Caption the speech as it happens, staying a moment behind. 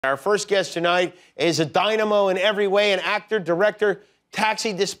Our first guest tonight is a dynamo in every way, an actor, director,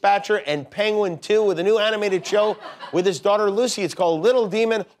 taxi dispatcher, and Penguin 2 with a new animated show with his daughter Lucy. It's called Little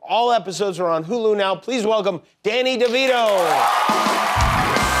Demon. All episodes are on Hulu now. Please welcome Danny DeVito.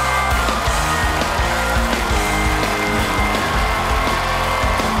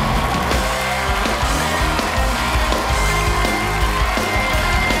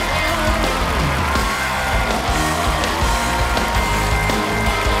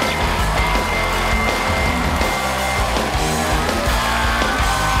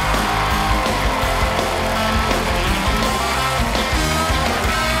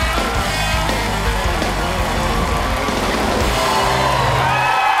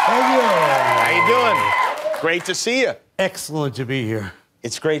 Great to see you. Excellent to be here.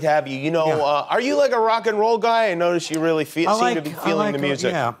 It's great to have you. You know, are you like a rock and roll guy? I notice you really seem to be feeling the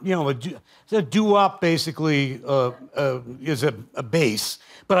music. Yeah, you know, a doo-wop basically is a bass,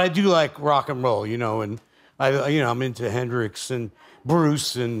 but I do like rock and roll. You know, and I'm into Hendrix and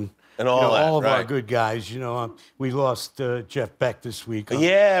Bruce and all of our good guys. You know, we lost Jeff Beck this week.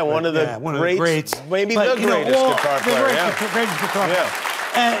 Yeah, one of the greats, maybe the greatest guitar player. Greatest guitar player.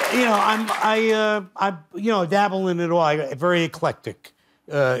 You know, I dabble in it all. I'm very eclectic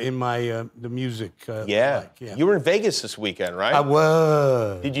in my the music. Yeah. You were in Vegas this weekend, right? I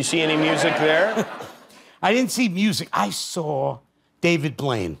was. Did you see any music there? I didn't see music. I saw David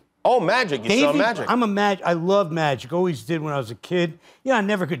Blaine. Oh, Magic. You saw Magic. I love Magic. Always did when I was a kid. Yeah, I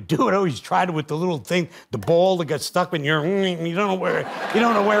never could do it. I always tried it with the little thing, the ball that got stuck when you don't know where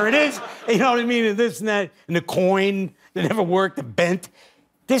it is. You know what I mean? And this and that, and the coin that never worked, the bent.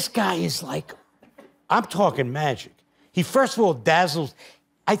 This guy is like, I'm talking magic. He first of all dazzles.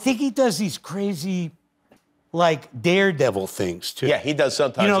 I think he does these crazy, like, daredevil things, too. Yeah, he does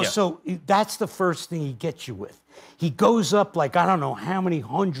sometimes, you know, so that's the first thing he gets you with. He goes up, like, I don't know how many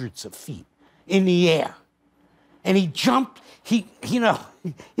hundreds of feet in the air. And he jumps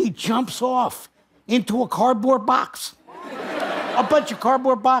off into a cardboard box. A bunch of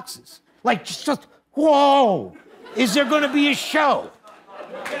cardboard boxes. Like, just whoa, is there going to be a show?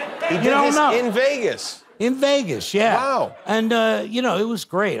 He did this in Vegas. In Vegas, yeah. Wow. And, you know, it was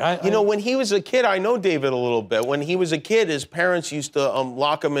great. You know, when he was a kid, I know David a little bit. When he was a kid, his parents used to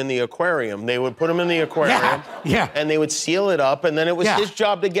lock him in the aquarium. They would put him in the aquarium. Yeah. And they would seal it up, and then it was his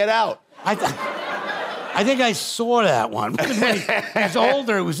job to get out. I think I saw that one. Because when he was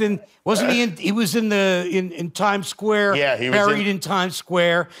older, it was he was in Times Square. Yeah, he was buried in Times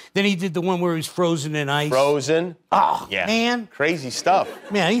Square. Then he did the one where he was frozen in ice. Frozen. Oh, yeah. Man. Crazy stuff.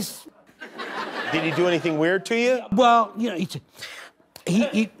 Man, Did he do anything weird to you? Well, you know,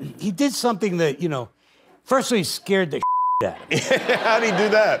 he did something that, you know, first of all, he scared the out of me. How'd he do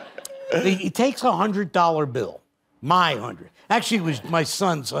that? He takes a $100 bill, my 100. Actually, it was my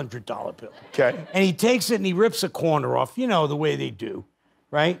son's $100 bill. Okay. And he takes it and he rips a corner off, you know, the way they do,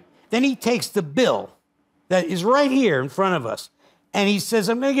 right? Then he takes the bill that is right here in front of us, and he says,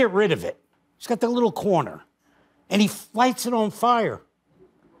 I'm going to get rid of it. He's got the little corner. And he lights it on fire.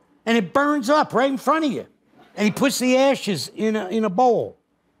 And it burns up right in front of you. And he puts the ashes in a bowl,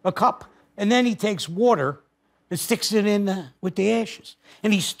 a cup. And then he takes water and sticks it in with the ashes.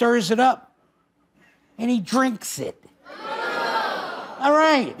 And he stirs it up. And he drinks it. All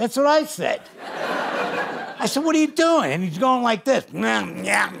right, that's what I said. I said, what are you doing? And he's going like this. Yum,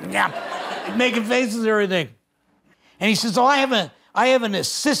 yum, yum. Making faces and everything. And he says, oh, I have an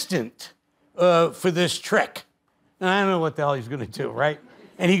assistant for this trick. And I don't know what the hell he's going to do, right?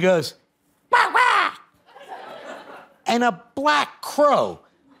 And he goes, wah, wah! And a black crow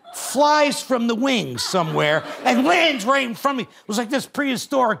flies from the wings somewhere and lands right in front of me. It was like this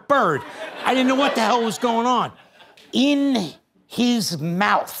prehistoric bird. I didn't know what the hell was going on. In his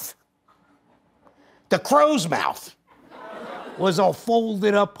mouth, the crow's mouth, was a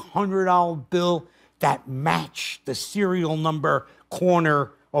folded up $100 bill that matched the serial number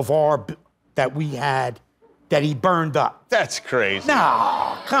corner of that we had that he burned up. That's crazy.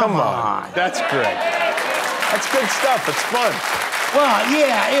 No, come on. That's great. That's good stuff. It's fun. Well,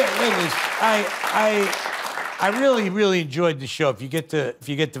 yeah, it was. I really, really enjoyed the show. If you get to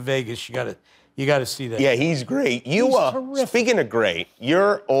Vegas, you gotta see that. Yeah, he's great. He's terrific. Speaking of great,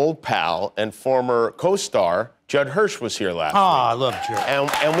 your old pal and former co-star Judd Hirsch was here last week. I love Judd.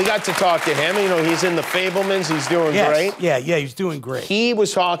 And we got to talk to him. You know, he's in the Fablemans. He's doing great. Yeah, he's doing great. He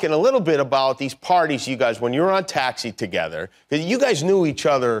was talking a little bit about these parties you guys, when you were on Taxi together, because you guys knew each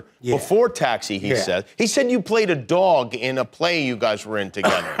other before Taxi, he said. He said you played a dog in a play you guys were in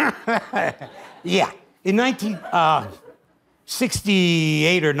together. Yeah. In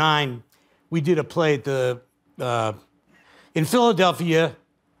 1968 or 9, we did a play at in Philadelphia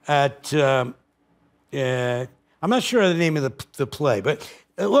at, I'm not sure of the name of the play, but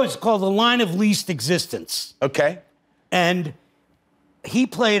it was called The Line of Least Existence. Okay. And he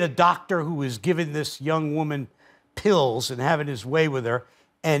played a doctor who was giving this young woman pills and having his way with her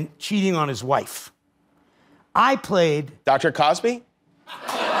and cheating on his wife. I played... Dr. Cosby?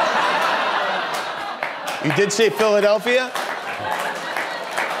 You did say Philadelphia?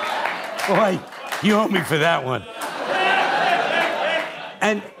 Boy, you owe me for that one.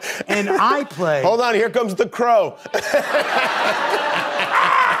 And I play... Hold on, here comes the crow.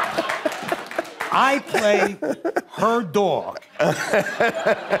 I play her dog.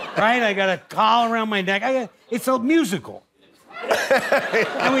 Right? I got a collar around my neck. It's a musical.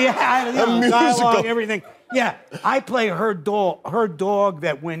 And we had dialogue, everything. Yeah, I play her dog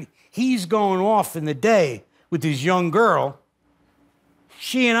that when he's going off in the day with his young girl,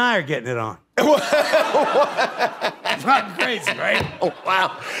 she and I are getting it on. It's not crazy, right? Oh,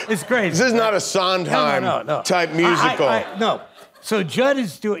 wow. It's crazy. This is not a Sondheim type musical. No. So Judd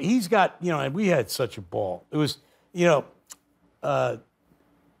is doing, he's got, and we had such a ball. It was, it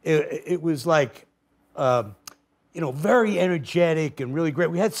was like, very energetic and really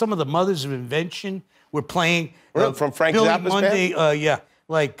great. We had some of the Mothers of Invention were playing. From Frank Billy Zappa's Monday, band? yeah.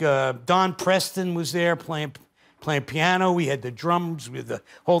 Like Don Preston was there playing piano. We had the drums with the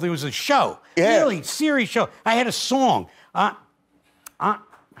whole thing. It was a show. Yeah. Really serious show. I had a song. I'm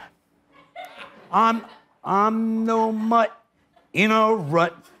no mutt in a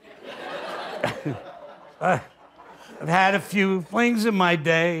rut. I've had a few flings in my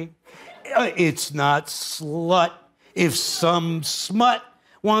day. It's not slut if some smut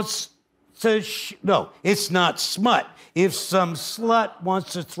wants to... No, it's not smut if some slut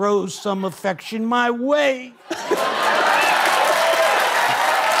wants to throw some affection my way.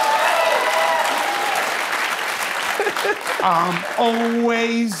 I'm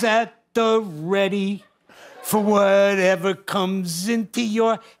always at the ready for whatever comes into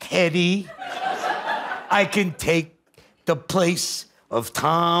your heady. I can take the place of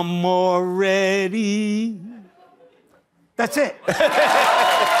Tom already. That's it.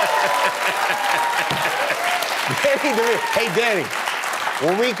 Hey, Danny,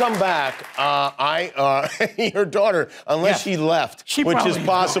 when we come back, your daughter, unless she left, which is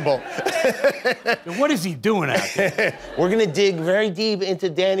possible. What is he doing out there? We're going to dig very deep into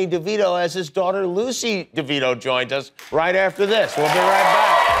Danny DeVito as his daughter Lucy DeVito joins us right after this. We'll be right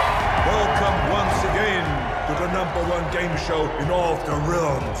back. Welcome once again to the #1 game show in all of the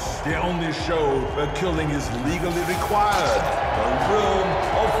realms. The only show where killing is legally required. The Realm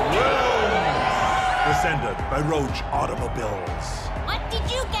of Realms. Presented by Roach Automobiles. What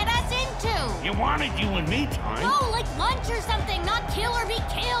did you get us into? You wanted you and me time. No, like lunch or something, not kill or be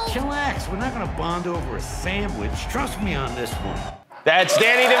killed. Chillax, we're not gonna bond over a sandwich. Trust me on this one. That's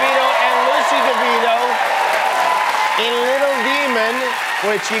Danny DeVito and Lucy DeVito in Little Demon,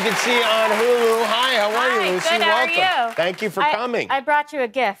 which you can see on Hulu. Hi, how are you, Lucy? Good, how Welcome. are you? Thank you for coming. I brought you a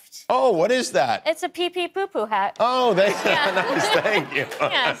gift. Oh, what is that? It's a pee-pee poo-poo hat. Oh, nice, thank you.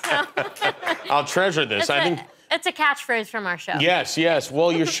 Yeah, so... I'll treasure this. It's a catchphrase from our show. Yes.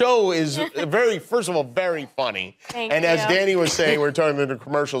 Well, your show is first of all, very funny. Thank and you. as Danny was saying, we're talking about the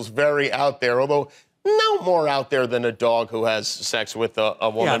commercials, very out there, although no more out there than a dog who has sex with a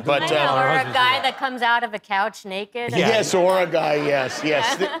woman. Yeah, but I know, or a guy that comes out of a couch naked. Yes, or a guy, yes.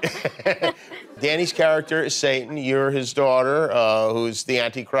 Danny's character is Satan. You're his daughter, who's the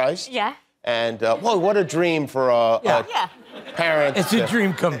Antichrist. Yeah. And, what a dream for a parent. It's a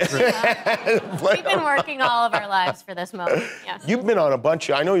dream come true. We've been working all of our lives for this moment, yes. You've been on a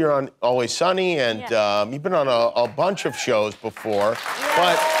bunch I know you're on Always Sunny, and you've been on a bunch of shows before. Yeah.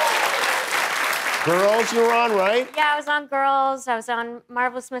 But Girls you were on, right? Yeah, I was on Girls. I was on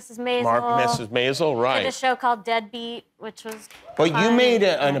Marvelous Mrs. Maisel. Mrs. Maisel, right. Did a show called Deadbeat, which was But fun. you made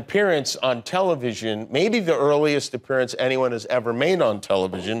an appearance on television, maybe the earliest appearance anyone has ever made on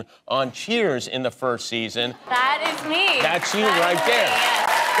television, on Cheers in the first season. That is me. That's you That right is there. Me,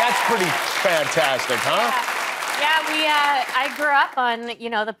 yes. That's pretty fantastic, huh? Yeah, I grew up on,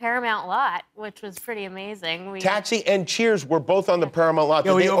 the Paramount lot, which was pretty amazing. Taxi and Cheers were both on the Paramount lot.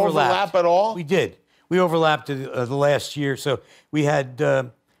 Did we they overlap at all? We did. We overlapped the last year. So we had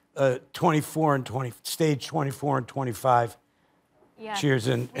 24 and 20, stage 24 and 25. Yeah. Cheers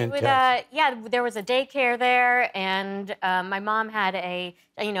and yeah, there was a daycare there, and my mom had the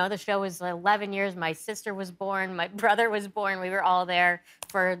show was 11 years. My sister was born. My brother was born. We were all there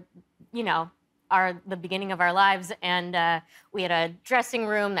for, the beginning of our lives, and we had a dressing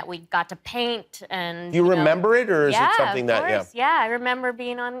room that we got to paint. And you remember it, or is it something of that? course. Yeah, I remember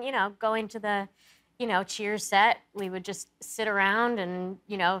being on, going to the, you know, Cheers set, we would just sit around and,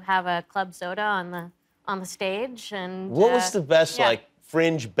 you know, have a club soda on the stage. And what was the best yeah. like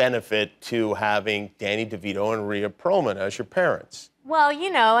fringe benefit to having Danny DeVito and Rhea Perlman as your parents? Well,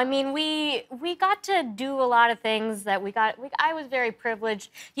 you know, I mean, we got to do a lot of things that I was very privileged.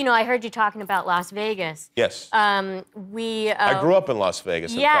 You know, I heard you talking about Las Vegas. Yes. I grew up in Las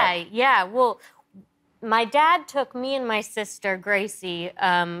Vegas. Yeah. Well, my dad took me and my sister Gracie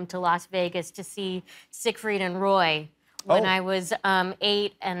to Las Vegas to see Siegfried and Roy when I was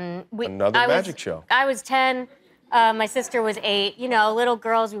 8, and another magic show. I was 10. My sister was 8. You know, little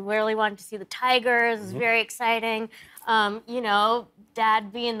girls, we really wanted to see the tigers. It was very exciting. You know,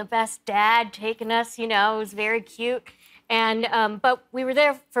 Dad being the best dad, taking us. You know, it was very cute. And but we were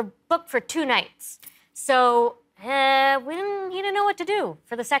there booked for 2 nights, so he didn't know what to do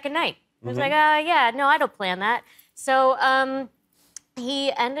for the second night. He was like, yeah, no, I don't plan that. So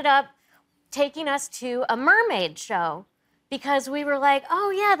he ended up taking us to a mermaid show because we were like,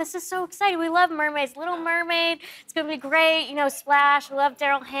 oh, yeah, this is so exciting. We love mermaids. Little Mermaid, it's going to be great. You know, Splash, we love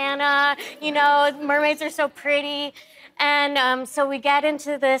Daryl Hannah. You know, mermaids are so pretty. And so we get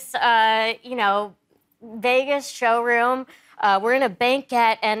into this, you know, Vegas showroom. We're in a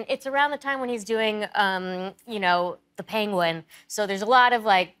banquet, and it's around the time when he's doing, you know, the Penguin. So there's a lot of,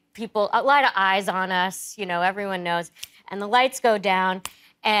 like, people, a lot of eyes on us, you know, everyone knows. And the lights go down,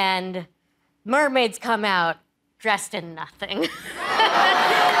 and mermaids come out dressed in nothing. And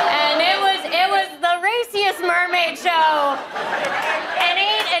it was the raciest mermaid show an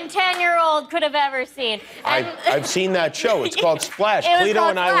 8 and 10-year-old could have ever seen. And I've seen that show. It's called Splash. It was Cleo called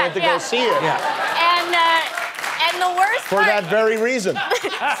and I went to Splash, go see it. And the worst For part, that very reason.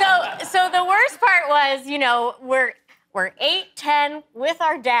 so the worst part was, you know, we're 8, 10 with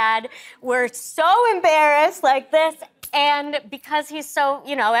our dad. We're so embarrassed like this. And because he's so,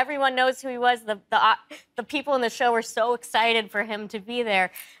 you know, everyone knows who he was, the people in the show were so excited for him to be there.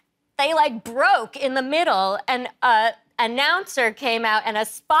 They, like, broke in the middle, and an announcer came out, and a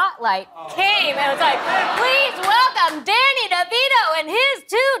spotlight came, and it was like, please welcome Danny DeVito and his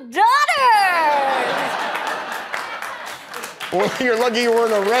 2 daughters. Well, you're lucky you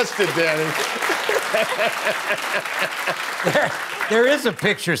weren't arrested, Danny. There is a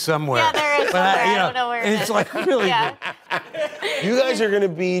picture somewhere. Yeah, there is somewhere. I don't know where it is. It's like really good. You guys are going to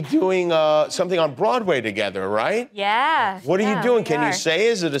be doing something on Broadway together, right? Yeah. What are you doing? we Can are. you say?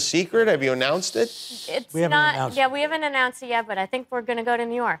 Is it a secret? Have you announced it? It's We haven't not. announced Yeah, we haven't announced it yet, but I think we're going to go to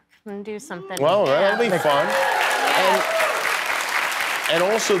New York and do something. Well, yeah. that'll be fun. And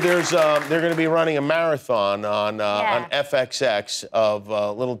also, they're going to be running a marathon on FXX of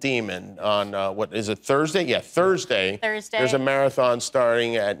Little Demon on, what is it, Thursday? Yeah, Thursday. Thursday. There's a marathon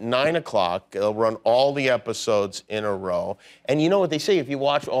starting at 9 o'clock. They'll run all the episodes in a row. And you know what they say, if you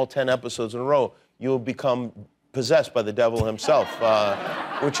watch all 10 episodes in a row, you'll become possessed by the devil himself,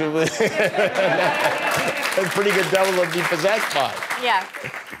 which is a pretty good devil to be possessed by. Yeah.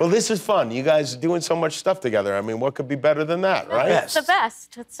 Well, this is fun. You guys are doing so much stuff together. I mean, what could be better than that, right? It's the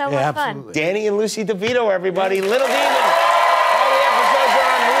best. It's so much fun. Absolutely. Danny and Lucy DeVito, everybody. Little Demon. All the episodes are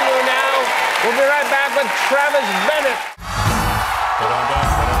on Hulu now. We'll be right back with Travis Bennett.